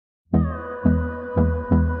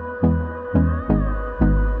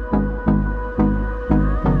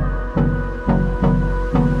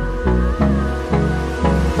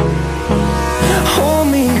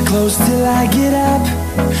close till I get up.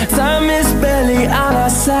 Time is barely on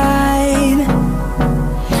our side.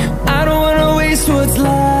 I don't wanna waste what's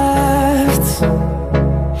left.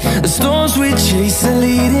 The storms we chase are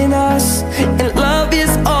leading us, and love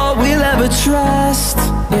is all we'll ever trust.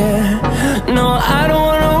 Yeah, no, I don't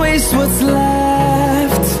wanna waste what's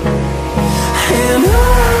left. And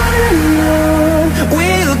on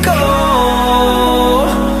we'll go,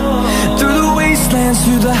 through the wastelands,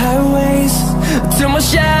 through the highways, till my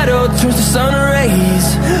shadow turns to sun rays.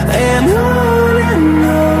 And on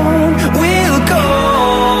we'll go,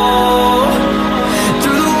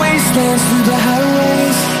 through the wastelands, through the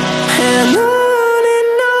highways, and on we'll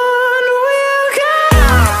go.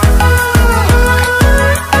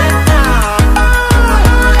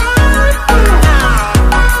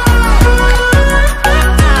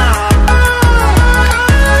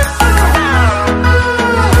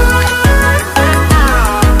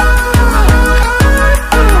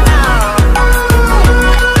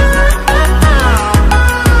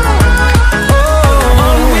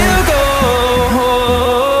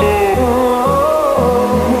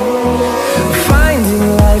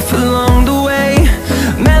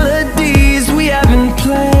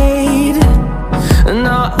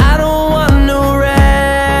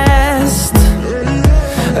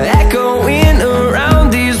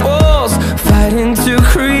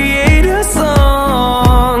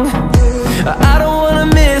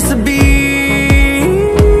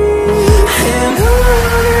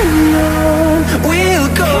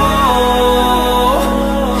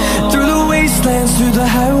 Through the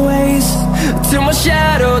highways, till my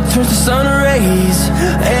shadow turns to sun rays.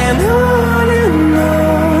 And on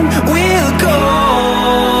we'll go,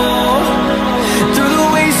 through the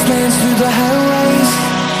wastelands, through the highways,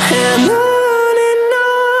 and on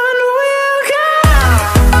we'll go.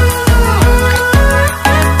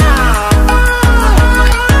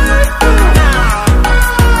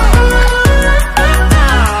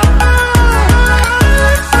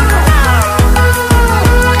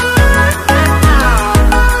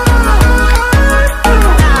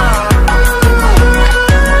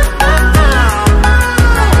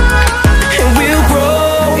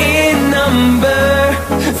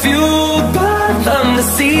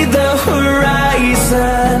 See the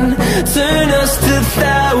horizon turn us to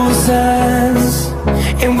thousands,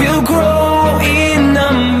 and we'll grow in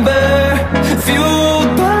number, fueled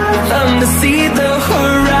by them. To see the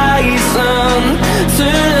horizon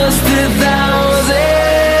turn us to thousands,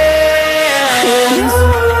 and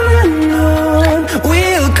on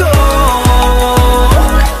we'll go,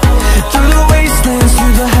 through the wastelands,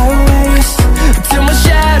 through the highways, till my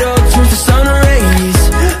shadow turns to sun rays.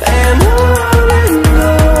 And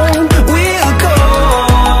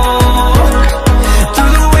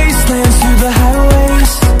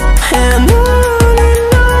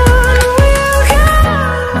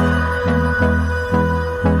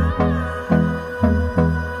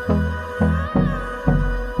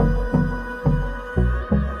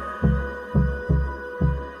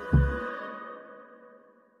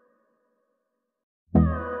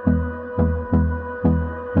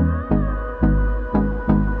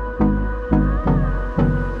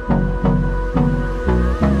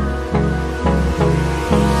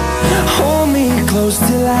close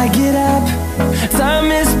till I get up.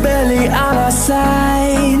 Time is barely on our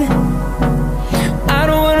side. I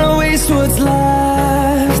don't wanna waste what's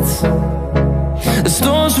left. The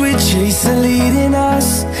storms we chase are leading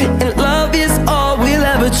us, and love is all we'll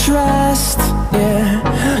ever trust. Yeah,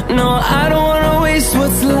 no, I don't wanna waste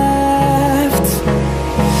what's left.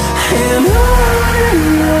 And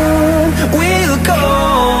on we'll go,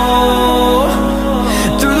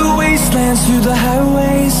 through the wastelands, through the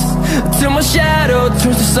highways, till my shadow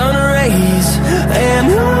turns to sun rays. And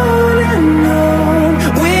on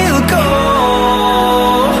we'll go,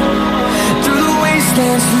 through the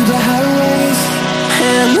wastelands, through the highways,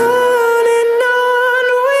 and on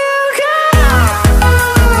we'll go.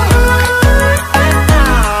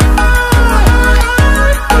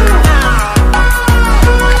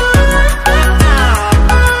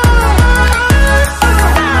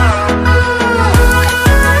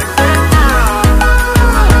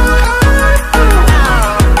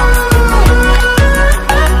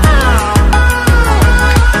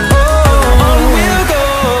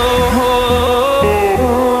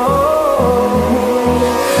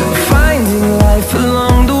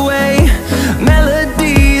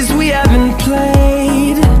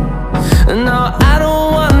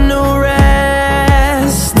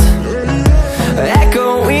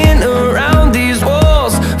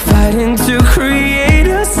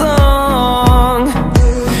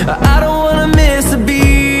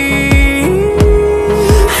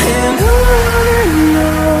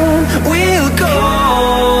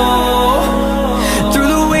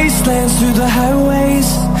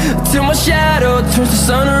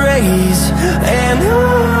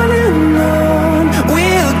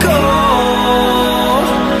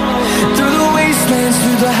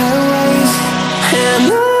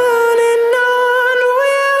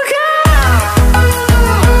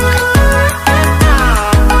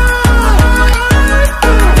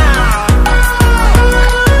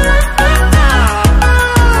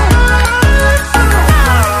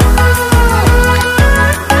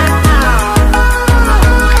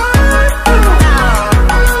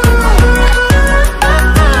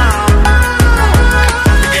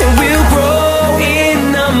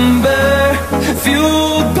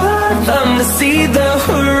 to see the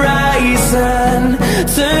horizon,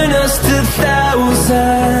 turn us to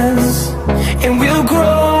thousands, and we'll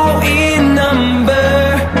grow in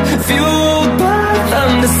number, fueled by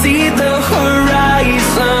them to see the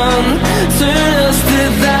horizon, turn us to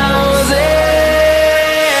thousands.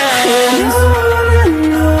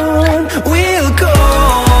 And on we'll go,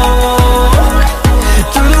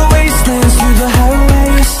 through the wastelands, through the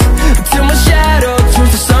highways, till my shadow turns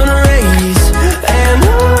to sun rays. And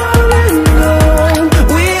on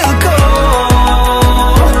we'll go,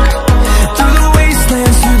 through the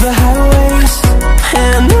wastelands, through the highways.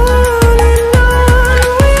 And on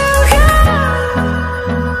we'll go.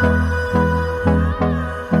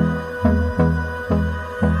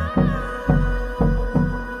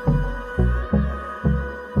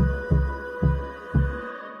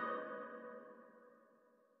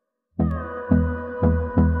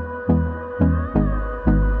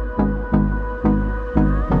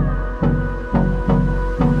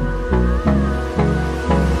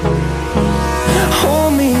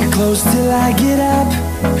 Hold me close till I get up.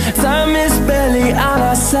 Time is barely on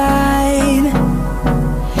our side.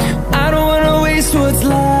 I don't wanna waste what's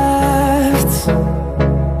left.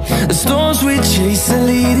 The storms we chase are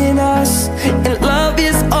leading us, and love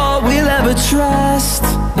is all we'll ever trust.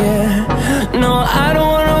 Yeah, no, I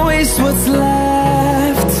don't wanna waste what's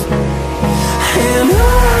left. And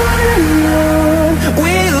on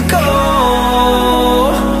we'll go,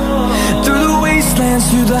 through the wastelands,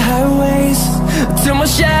 through the highways, till my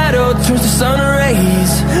shadow turns to sun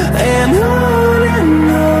rays. And on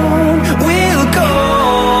we'll go,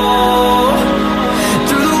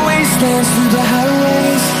 through the wastelands, through the highways.